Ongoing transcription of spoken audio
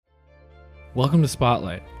Welcome to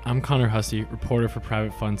Spotlight. I'm Connor Hussey, reporter for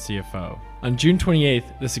Private Fund CFO. On June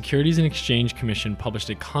 28th, the Securities and Exchange Commission published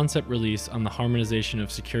a concept release on the harmonization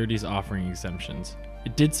of securities offering exemptions.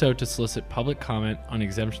 It did so to solicit public comment on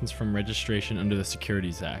exemptions from registration under the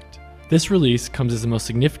Securities Act. This release comes as the most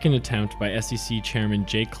significant attempt by SEC Chairman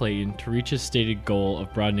Jay Clayton to reach his stated goal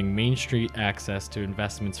of broadening Main Street access to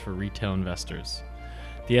investments for retail investors.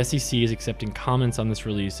 The SEC is accepting comments on this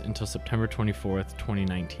release until September 24th,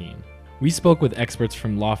 2019. We spoke with experts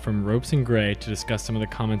from law firm Ropes & Gray to discuss some of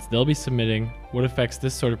the comments they'll be submitting, what effects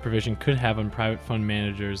this sort of provision could have on private fund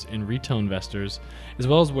managers and retail investors, as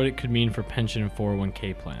well as what it could mean for pension and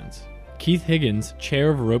 401k plans. Keith Higgins,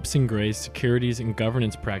 chair of Ropes & Gray's securities and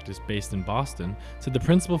governance practice based in Boston, said the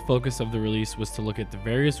principal focus of the release was to look at the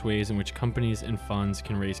various ways in which companies and funds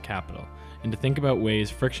can raise capital, and to think about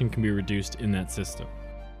ways friction can be reduced in that system.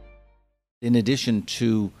 In addition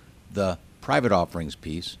to the private offerings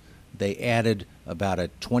piece, they added about a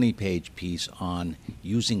 20-page piece on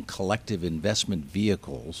using collective investment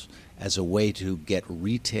vehicles as a way to get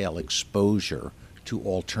retail exposure to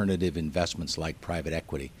alternative investments like private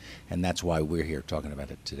equity. And that's why we're here talking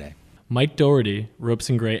about it today. Mike Doherty, Ropes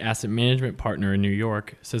 & Gray asset management partner in New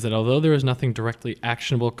York, says that although there is nothing directly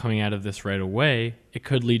actionable coming out of this right away, it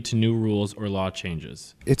could lead to new rules or law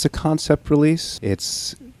changes. It's a concept release.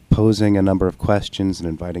 It's posing a number of questions and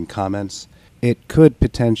inviting comments. It could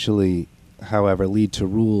potentially, however, lead to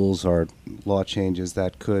rules or law changes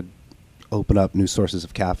that could open up new sources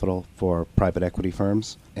of capital for private equity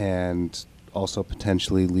firms and also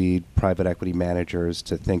potentially lead private equity managers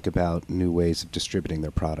to think about new ways of distributing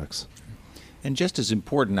their products. And just as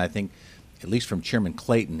important, I think, at least from Chairman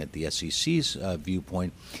Clayton at the SEC's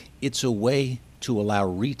viewpoint, it's a way to allow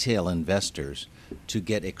retail investors to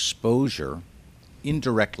get exposure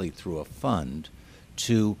indirectly through a fund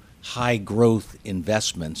to high growth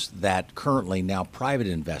investments that currently now private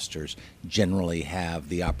investors generally have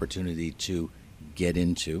the opportunity to get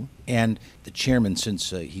into. And the chairman,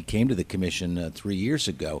 since he came to the commission 3 years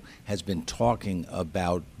ago, has been talking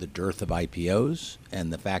about the dearth of IPOs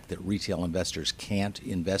and the fact that retail investors can't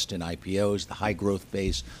invest in IPOs, the high growth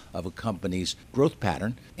phase of a company's growth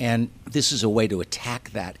pattern. And this is a way to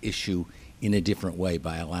attack that issue in a different way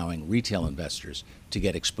by allowing retail investors to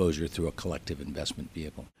get exposure through a collective investment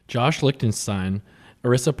vehicle. Josh Lichtenstein,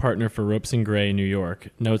 ERISA partner for Ropes & Gray in New York,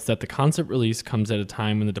 notes that the concept release comes at a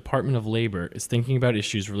time when the Department of Labor is thinking about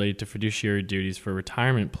issues related to fiduciary duties for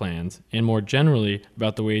retirement plans and more generally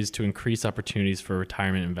about the ways to increase opportunities for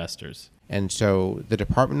retirement investors. And so the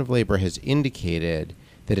Department of Labor has indicated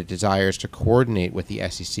that it desires to coordinate with the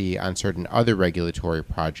SEC on certain other regulatory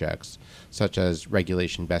projects, such as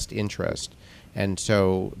regulation best interest. And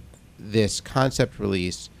so this concept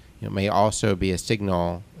release may also be a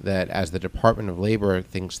signal that as the Department of Labor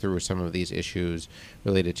thinks through some of these issues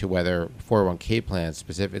related to whether 401k plans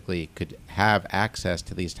specifically could have access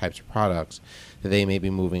to these types of products, that they may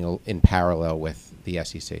be moving in parallel with the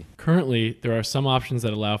SEC. Currently, there are some options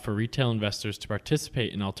that allow for retail investors to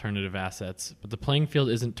participate in alternative assets, but the playing field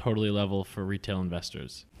isn't totally level for retail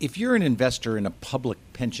investors. If you're an investor in a public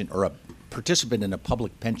pension or a participant in a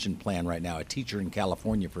public pension plan right now, a teacher in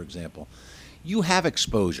California, for example, you have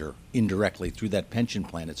exposure indirectly through that pension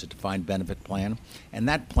plan. It's a defined benefit plan, and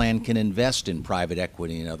that plan can invest in private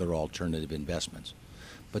equity and other alternative investments.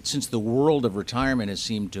 But since the world of retirement has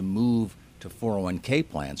seemed to move to 401k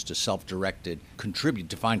plans, to self-directed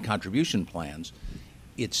defined contribution plans,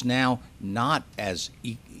 it's now not as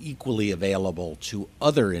equally available to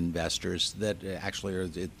other investors that actually are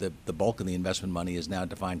the bulk of the investment money is now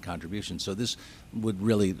defined contribution. So this would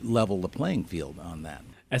really level the playing field on that.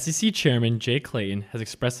 SEC Chairman Jay Clayton has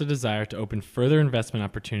expressed a desire to open further investment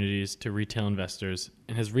opportunities to retail investors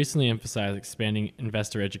and has recently emphasized expanding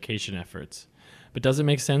investor education efforts. But does it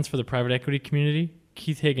make sense for the private equity community?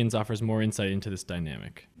 Keith Higgins offers more insight into this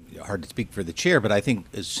dynamic. Hard to speak for the chair, but I think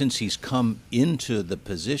since he's come into the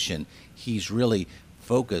position, he's really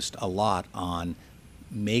focused a lot on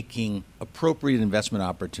making appropriate investment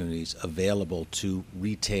opportunities available to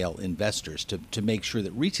retail investors to make sure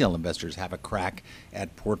that retail investors have a crack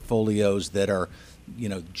at portfolios that are,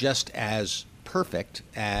 just as perfect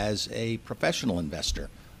as a professional investor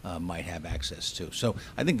might have access to. So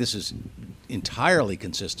I think this is entirely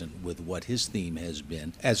consistent with what his theme has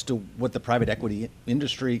been. As to what the private equity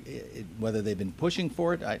industry, whether they've been pushing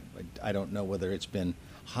for it, I don't know whether it's been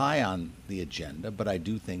high on the agenda, but I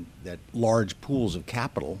do think that large pools of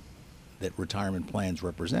capital that retirement plans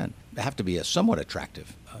represent have to be a somewhat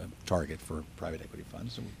attractive target for private equity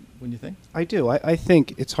funds. Wouldn't you think? I do. I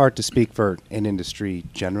think it's hard to speak for an industry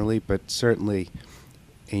generally, but certainly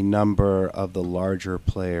a number of the larger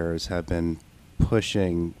players have been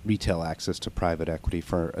pushing retail access to private equity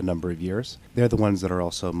for a number of years. They're the ones that are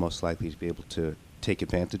also most likely to be able to take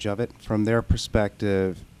advantage of it. From their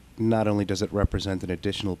perspective, not only does it represent an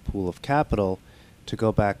additional pool of capital, to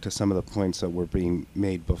go back to some of the points that were being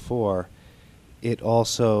made before, it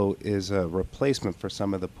also is a replacement for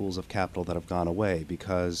some of the pools of capital that have gone away,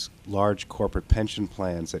 because large corporate pension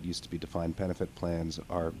plans that used to be defined benefit plans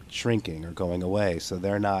are shrinking or going away, so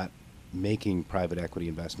they're not making private equity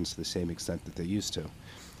investments to the same extent that they used to.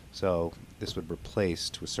 So this would replace,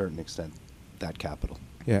 to a certain extent, that capital.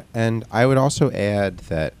 Yeah, and I would also add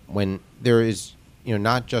that when there is,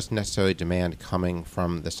 not just necessarily demand coming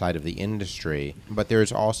from the side of the industry, but there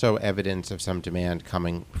is also evidence of some demand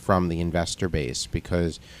coming from the investor base,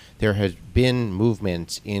 because there has been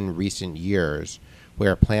movements in recent years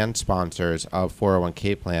where plan sponsors of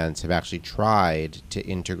 401k plans have actually tried to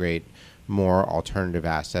integrate more alternative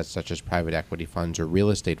assets such as private equity funds or real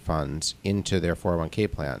estate funds into their 401k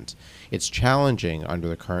plans. It's challenging under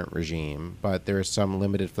the current regime, but there is some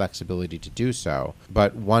limited flexibility to do so.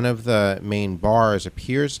 But one of the main bars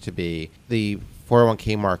appears to be the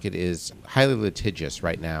 401k market is highly litigious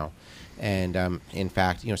right now. And in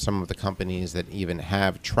fact, some of the companies that even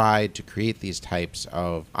have tried to create these types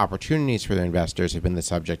of opportunities for their investors have been the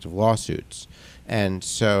subject of lawsuits. And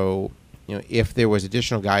so if there was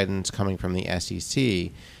additional guidance coming from the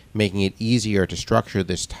SEC, making it easier to structure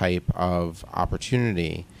this type of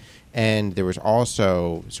opportunity, and there was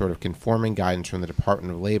also sort of conforming guidance from the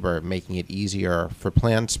Department of Labor, making it easier for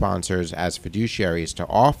plan sponsors as fiduciaries to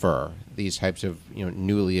offer these types of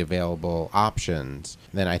newly available options,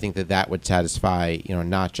 then I think that would satisfy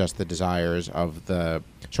not just the desires of the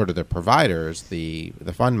sort of the providers, the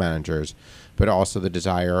fund managers, but also the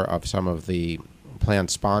desire of some of the plan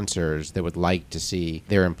sponsors that would like to see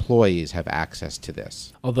their employees have access to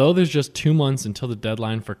this. Although there's just 2 months until the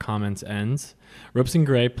deadline for comments ends, Ropes &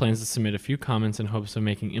 Gray plans to submit a few comments in hopes of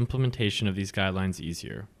making implementation of these guidelines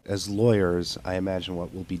easier. As lawyers, I imagine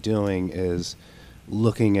what we'll be doing is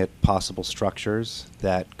looking at possible structures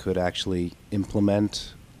that could actually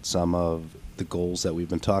implement some of the goals that we've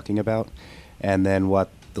been talking about, and then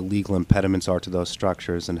what the legal impediments are to those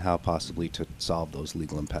structures and how possibly to solve those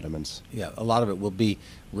legal impediments. Yeah, a lot of it will be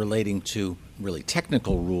relating to really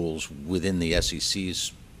technical rules within the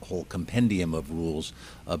SEC's whole compendium of rules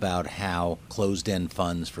about how closed-end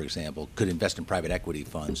funds, for example, could invest in private equity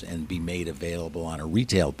funds and be made available on a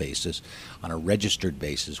retail basis, on a registered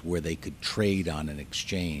basis, where they could trade on an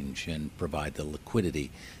exchange and provide the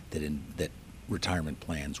liquidity that retirement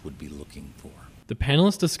plans would be looking for. The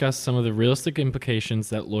panelists discussed some of the realistic implications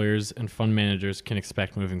that lawyers and fund managers can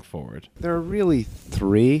expect moving forward. There are really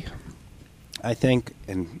three, I think,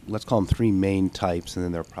 and let's call them three main types, and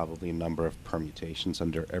then there are probably a number of permutations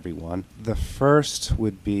under every one. The first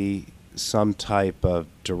would be some type of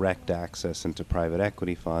direct access into private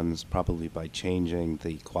equity funds, probably by changing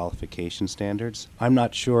the qualification standards. I'm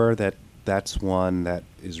not sure that that's one that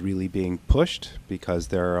is really being pushed, because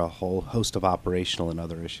there are a whole host of operational and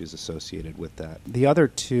other issues associated with that. The other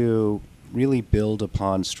two really build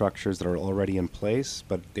upon structures that are already in place,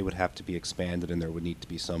 but they would have to be expanded, and there would need to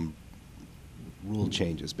be some rule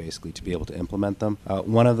changes, basically, to be able to implement them.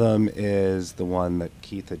 One of them is the one that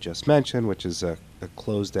Keith had just mentioned, which is a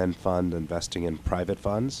closed-end fund investing in private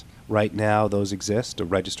funds. Right now, those exist. A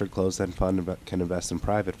registered closed-end fund can invest in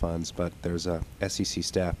private funds, but there's a SEC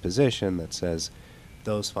staff position that says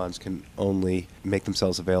those funds can only make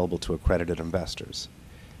themselves available to accredited investors.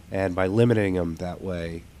 And by limiting them that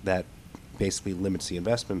way, that basically limits the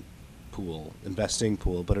investing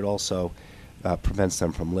pool, but it also prevents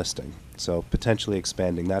them from listing. So potentially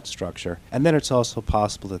expanding that structure. And then it's also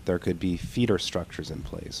possible that there could be feeder structures in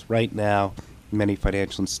place. Right now, many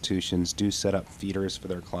financial institutions do set up feeders for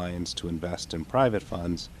their clients to invest in private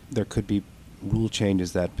funds. There could be rule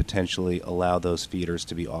changes that potentially allow those feeders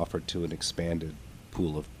to be offered to an expanded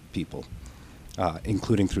pool of people,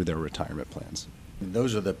 including through their retirement plans.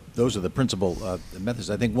 Those are the principal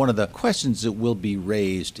methods. I think one of the questions that will be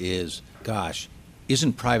raised is, gosh,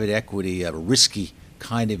 isn't private equity a risky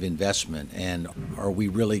kind of investment, and are we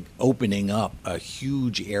really opening up a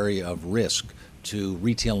huge area of risk to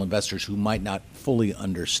retail investors who might not fully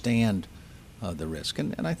understand the risk?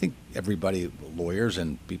 And I think everybody, lawyers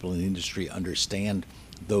and people in the industry, understand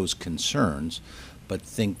those concerns, but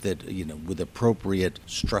think that with appropriate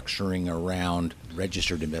structuring around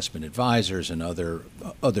registered investment advisors and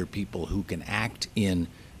other people who can act in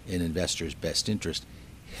an investor's best interest,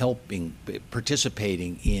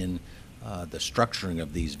 participating in the structuring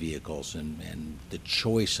of these vehicles and the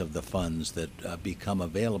choice of the funds that become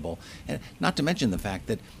available. And not to mention the fact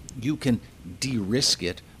that you can de-risk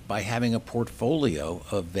it by having a portfolio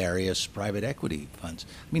of various private equity funds.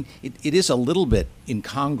 I mean, it is a little bit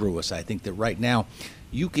incongruous, I think, that right now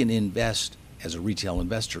you can invest as a retail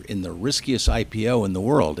investor in the riskiest IPO in the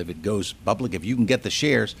world. If it goes public, if you can get the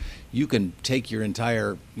shares, you can take your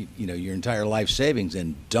entire life savings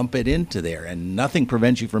and dump it into there, and nothing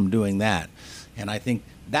prevents you from doing that. And I think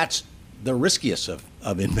that's the riskiest of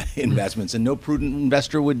investments, and no prudent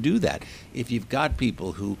investor would do that. If you've got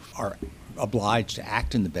people who are obliged to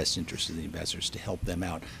act in the best interest of the investors to help them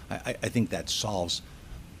out, I think that solves,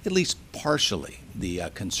 at least partially,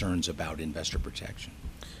 the concerns about investor protection.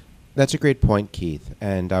 That's a great point, Keith.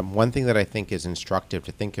 And one thing that I think is instructive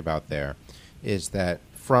to think about there is that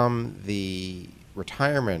from the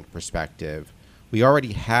retirement perspective, we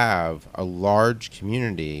already have a large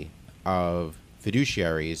community of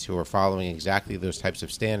fiduciaries who are following exactly those types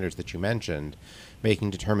of standards that you mentioned, making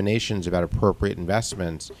determinations about appropriate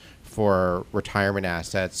investments for retirement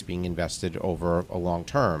assets being invested over a long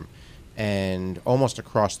term. And almost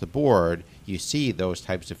across the board, you see those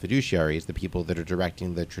types of fiduciaries, the people that are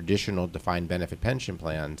directing the traditional defined benefit pension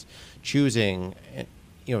plans, choosing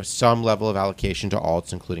some level of allocation to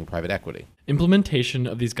alts, including private equity. Implementation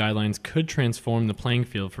of these guidelines could transform the playing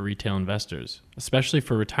field for retail investors, especially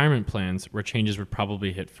for retirement plans where changes would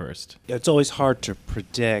probably hit first. It's always hard to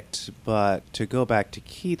predict, but to go back to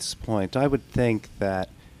Keith's point, I would think that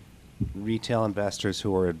retail investors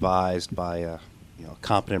who are advised by a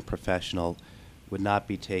competent professional would not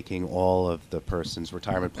be taking all of the person's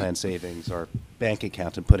retirement plan savings or bank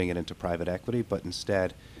account and putting it into private equity, but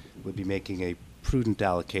instead would be making a prudent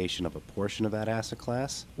allocation of a portion of that asset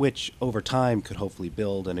class, which over time could hopefully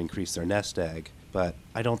build and increase their nest egg. But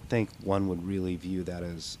I don't think one would really view that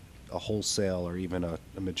as a wholesale or even a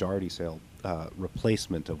majority sale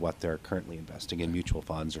replacement of what they're currently investing in mutual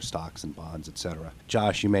funds or stocks and bonds, etc.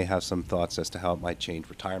 Josh, you may have some thoughts as to how it might change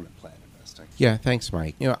retirement plan investing. Yeah, thanks,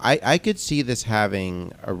 Mike. I could see this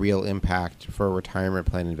having a real impact for retirement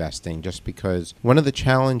plan investing, just because one of the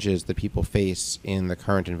challenges that people face in the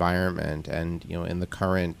current environment and in the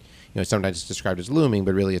current, sometimes it's described as looming,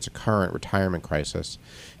 but really it's a current retirement crisis,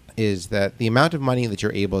 is that the amount of money that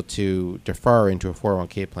you're able to defer into a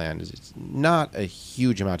 401k plan is not a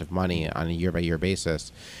huge amount of money on a year-by-year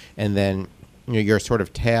basis. And then you're sort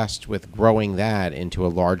of tasked with growing that into a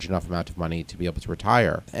large enough amount of money to be able to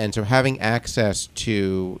retire. And so having access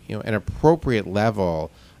to an appropriate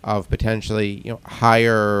level of potentially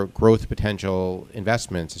higher growth potential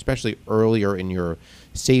investments, especially earlier in your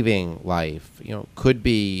saving life, could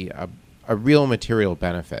be a real material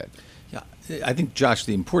benefit. Yeah, I think, Josh,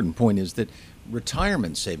 the important point is that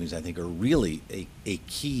retirement savings, I think, are really a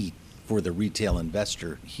key for the retail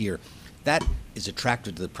investor here. That is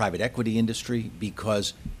attractive to the private equity industry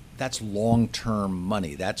because that's long-term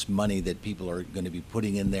money. That's money that people are going to be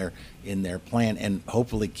putting in their plan and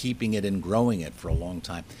hopefully keeping it and growing it for a long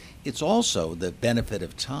time. It's also the benefit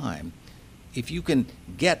of time. If you can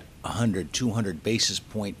get 100, 200 basis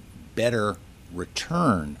point better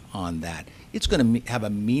return on that, it's going to have a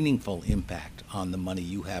meaningful impact on the money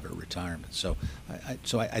you have at retirement. So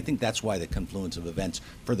I think that's why the confluence of events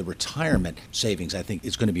for the retirement savings, I think,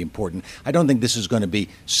 is going to be important. I don't think this is going to be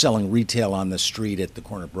selling retail on the street at the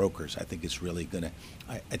corner brokers. I think it's really going to,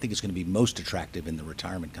 I think it's going to be most attractive in the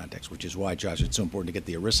retirement context, which is why, Josh, it's so important to get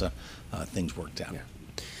the ERISA things worked out.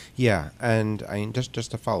 Yeah, and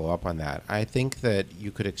just to follow up on that, I think that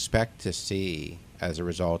you could expect to see, as a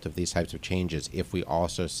result of these types of changes, if we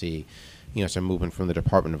also see some movement from the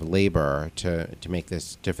Department of Labor to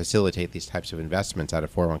facilitate these types of investments out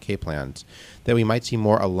of 401k plans, that we might see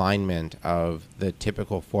more alignment of the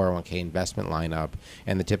typical 401k investment lineup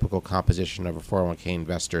and the typical composition of a 401k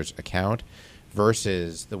investor's account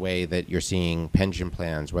versus the way that you're seeing pension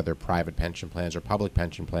plans, whether private pension plans or public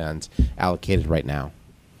pension plans, allocated right now.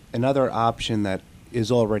 Another option that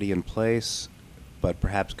is already in place, but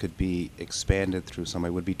perhaps could be expanded through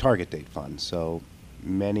somebody, would be target date funds. So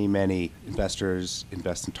many investors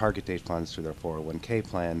invest in target date funds through their 401k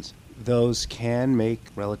plans. Those can make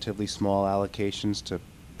relatively small allocations to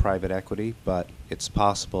private equity, but it's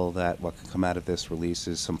possible that what could come out of this release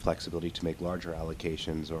is some flexibility to make larger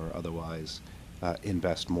allocations or otherwise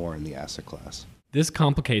invest more in the asset class. This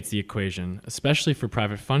complicates the equation, especially for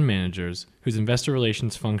private fund managers whose investor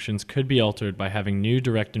relations functions could be altered by having new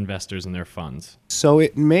direct investors in their funds. So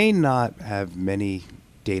it may not have many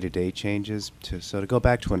day-to-day changes. So to go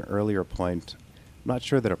back to an earlier point, I'm not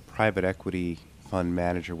sure that a private equity fund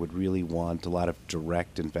manager would really want a lot of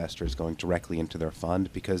direct investors going directly into their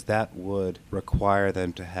fund, because that would require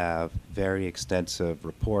them to have very extensive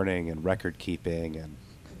reporting and record keeping and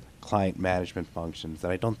client management functions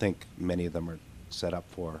that I don't think many of them are set up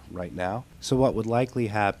for right now. So what would likely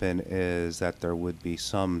happen is that there would be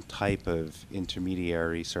some type of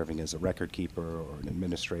intermediary serving as a record keeper or an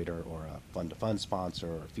administrator or a fund-to-fund sponsor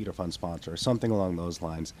or a feeder fund sponsor or something along those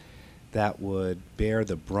lines that would bear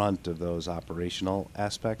the brunt of those operational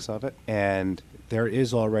aspects of it. And there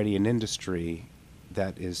is already an industry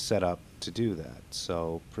that is set up to do that.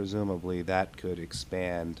 So presumably that could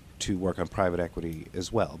expand to work on private equity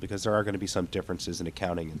as well, because there are going to be some differences in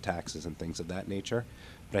accounting and taxes and things of that nature.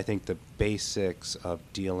 But I think the basics of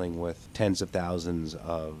dealing with tens of thousands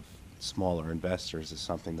of smaller investors is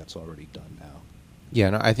something that's already done now.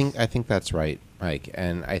 Yeah, no, I think that's right, Mike.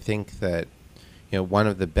 And I think that one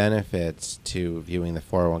of the benefits to viewing the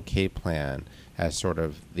 401k plan as sort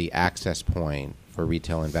of the access point for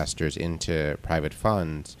retail investors into private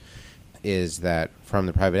funds is that from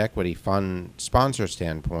the private equity fund sponsor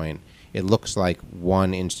standpoint, it looks like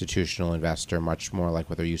one institutional investor, much more like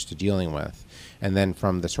what they're used to dealing with. And then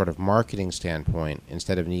from the sort of marketing standpoint,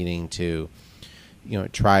 instead of needing to,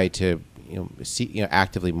 try to,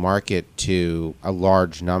 actively market to a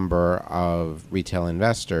large number of retail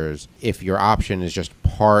investors, if your option is just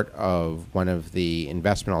part of one of the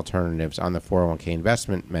investment alternatives on the 401k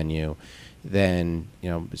investment menu, then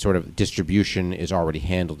sort of distribution is already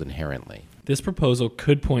handled inherently. This proposal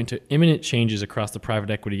could point to imminent changes across the private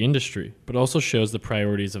equity industry, but also shows the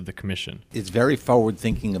priorities of the Commission. It's very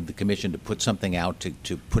forward-thinking of the Commission to put something out,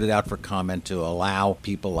 to put it out for comment, to allow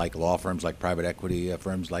people like law firms, like private equity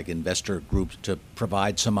firms, like investor groups to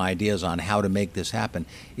provide some ideas on how to make this happen.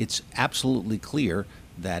 It's absolutely clear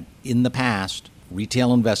that in the past,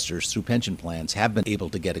 retail investors through pension plans have been able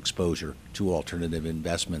to get exposure to alternative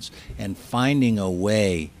investments, and finding a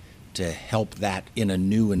way to help that in a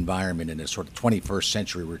new environment, in a sort of 21st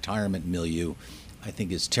century retirement milieu, I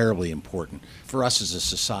think is terribly important for us as a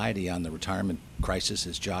society on the retirement crisis,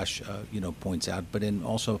 as Josh points out, but in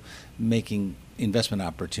also making investment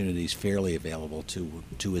opportunities fairly available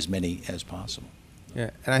to as many as possible.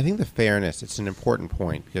 Yeah, and I think the fairness, it's an important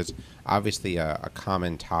point, because obviously a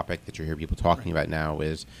common topic that you hear people talking about now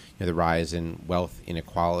is the rise in wealth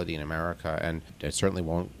inequality in America, and I certainly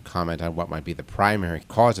won't comment on what might be the primary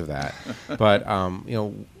cause of that. But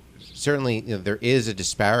certainly there is a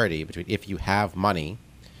disparity between, if you have money,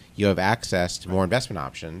 you have access to more investment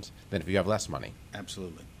options than if you have less money.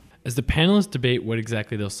 Absolutely. As the panelists debate what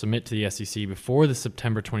exactly they'll submit to the SEC before the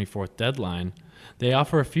September 24th deadline, they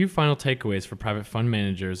offer a few final takeaways for private fund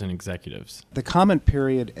managers and executives. The comment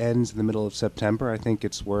period ends in the middle of September. I think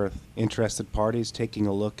it's worth interested parties taking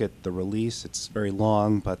a look at the release. It's very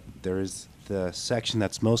long, but there is the section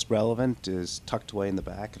that's most relevant is tucked away in the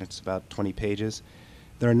back, and it's about 20 pages.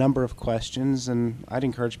 There are a number of questions, and I'd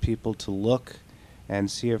encourage people to look and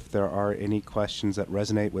see if there are any questions that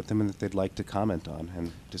resonate with them and that they'd like to comment on,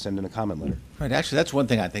 and to send in a comment letter. Right. Actually, that's one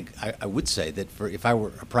thing I think I would say, that if I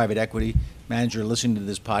were a private equity manager listening to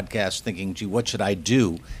this podcast thinking, gee, what should I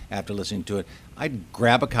do after listening to it? I'd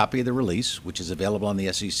grab a copy of the release, which is available on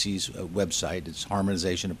the SEC's website. It's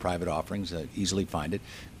Harmonization of Private Offerings. Easily find it.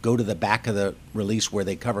 Go to the back of the release where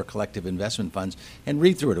they cover collective investment funds and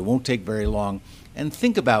read through it. It won't take very long. And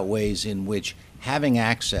think about ways in which having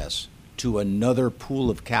access to another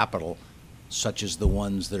pool of capital, such as the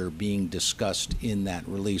ones that are being discussed in that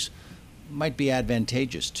release, might be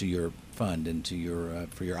advantageous to your fund and to your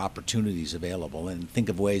for your opportunities available. And think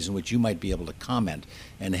of ways in which you might be able to comment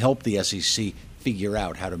and help the SEC figure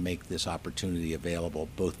out how to make this opportunity available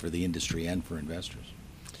both for the industry and for investors.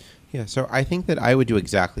 Yeah, so I think that I would do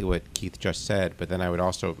exactly what Keith just said, but then I would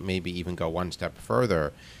also maybe even go one step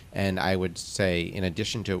further, and I would say, in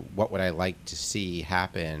addition to what would I like to see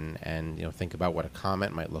happen and think about what a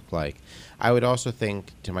comment might look like, I would also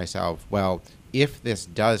think to myself, well, if this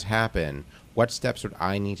does happen, what steps would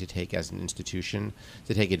I need to take as an institution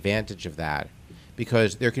to take advantage of that?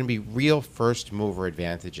 Because there can be real first mover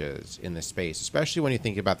advantages in this space, especially when you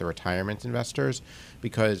think about the retirement investors,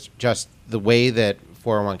 because just the way that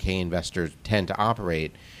 401k investors tend to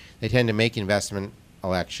operate, they tend to make investment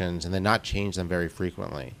elections and then not change them very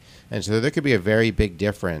frequently. And so there could be a very big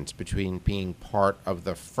difference between being part of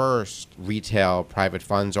the first retail private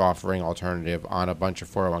funds offering alternative on a bunch of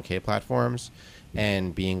 401k platforms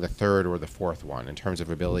and being the third or the fourth one in terms of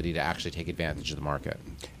ability to actually take advantage of the market.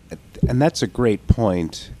 And that's a great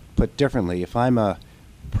point. Put differently, if I'm a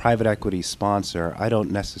private equity sponsor, I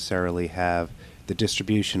don't necessarily have the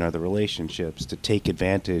distribution or the relationships to take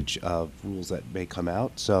advantage of rules that may come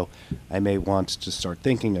out. So I may want to start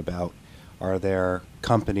thinking about, are there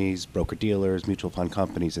companies, broker-dealers, mutual fund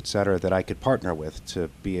companies, et cetera, that I could partner with to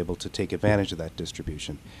be able to take advantage of that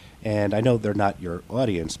distribution? And I know they're not your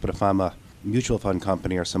audience, but if I'm a mutual fund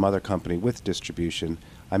company or some other company with distribution,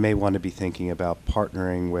 I may want to be thinking about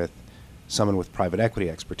partnering with someone with private equity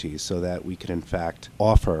expertise so that we can, in fact,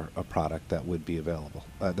 offer a product that would be available,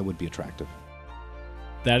 that would be attractive.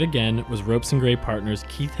 That again was Ropes and Gray partners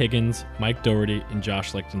Keith Higgins, Mike Doherty, and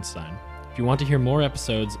Josh Lichtenstein. If you want to hear more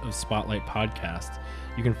episodes of Spotlight Podcast,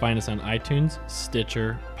 you can find us on iTunes,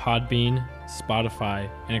 Stitcher, Podbean, Spotify,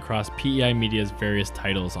 and across PEI Media's various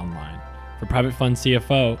titles online. For Private Fund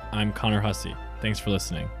CFO, I'm Connor Hussey. Thanks for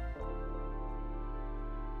listening.